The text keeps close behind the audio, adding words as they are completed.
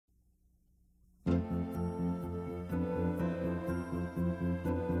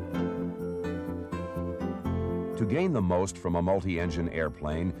To gain the most from a multi-engine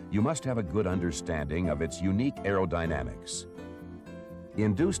airplane, you must have a good understanding of its unique aerodynamics.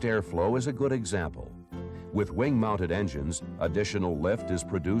 Induced airflow is a good example. With wing-mounted engines, additional lift is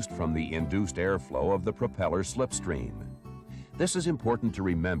produced from the induced airflow of the propeller slipstream. This is important to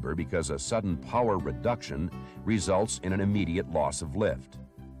remember because a sudden power reduction results in an immediate loss of lift.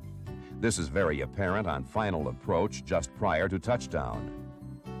 This is very apparent on final approach just prior to touchdown.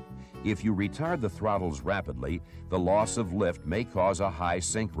 If you retard the throttles rapidly, the loss of lift may cause a high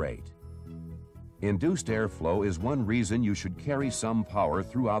sink rate. Induced airflow is one reason you should carry some power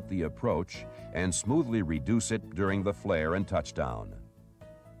throughout the approach and smoothly reduce it during the flare and touchdown.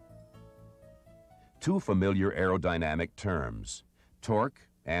 Two familiar aerodynamic terms, torque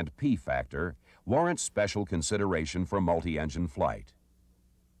and P-factor, warrant special consideration for multi-engine flight.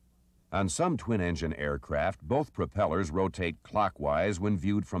 On some twin-engine aircraft, both propellers rotate clockwise when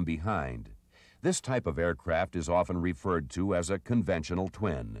viewed from behind. This type of aircraft is often referred to as a conventional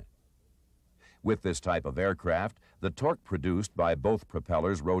twin. With this type of aircraft, the torque produced by both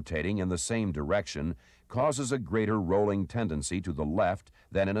propellers rotating in the same direction causes a greater rolling tendency to the left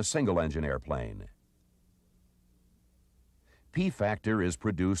than in a single-engine airplane. P-factor is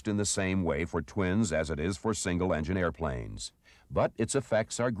produced in the same way for twins as it is for single-engine airplanes, but its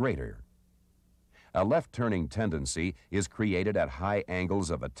effects are greater. A left-turning tendency is created at high angles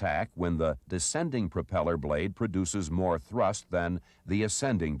of attack when the descending propeller blade produces more thrust than the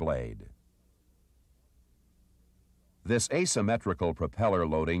ascending blade. This asymmetrical propeller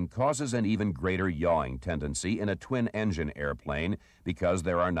loading causes an even greater yawing tendency in a twin-engine airplane because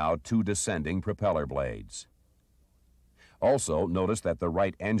there are now two descending propeller blades. Also, notice that the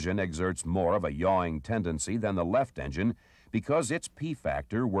right engine exerts more of a yawing tendency than the left engine because its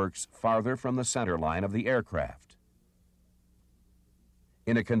P-factor works farther from the center line of the aircraft.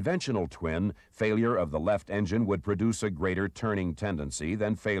 In a conventional twin, failure of the left engine would produce a greater turning tendency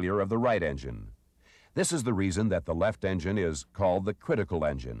than failure of the right engine. This is the reason that the left engine is called the critical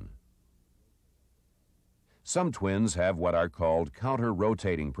engine. Some twins have what are called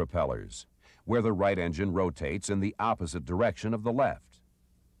counter-rotating propellers, where the right engine rotates in the opposite direction of the left.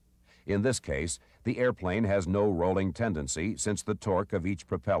 In this case, the airplane has no rolling tendency since the torque of each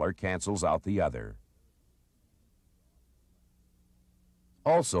propeller cancels out the other.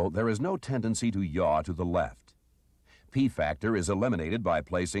 Also, there is no tendency to yaw to the left. P-factor is eliminated by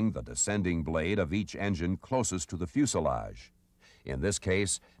placing the descending blade of each engine closest to the fuselage. In this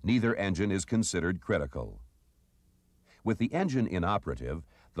case, neither engine is considered critical. With the engine inoperative,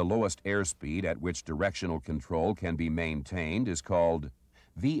 the lowest airspeed at which directional control can be maintained is called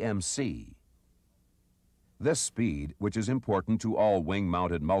VMC. This speed, which is important to all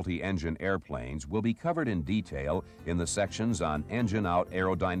wing-mounted multi-engine airplanes, will be covered in detail in the sections on engine-out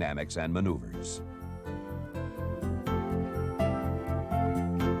aerodynamics and maneuvers.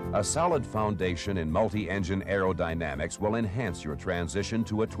 A solid foundation in multi-engine aerodynamics will enhance your transition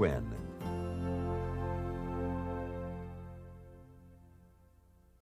to a twin.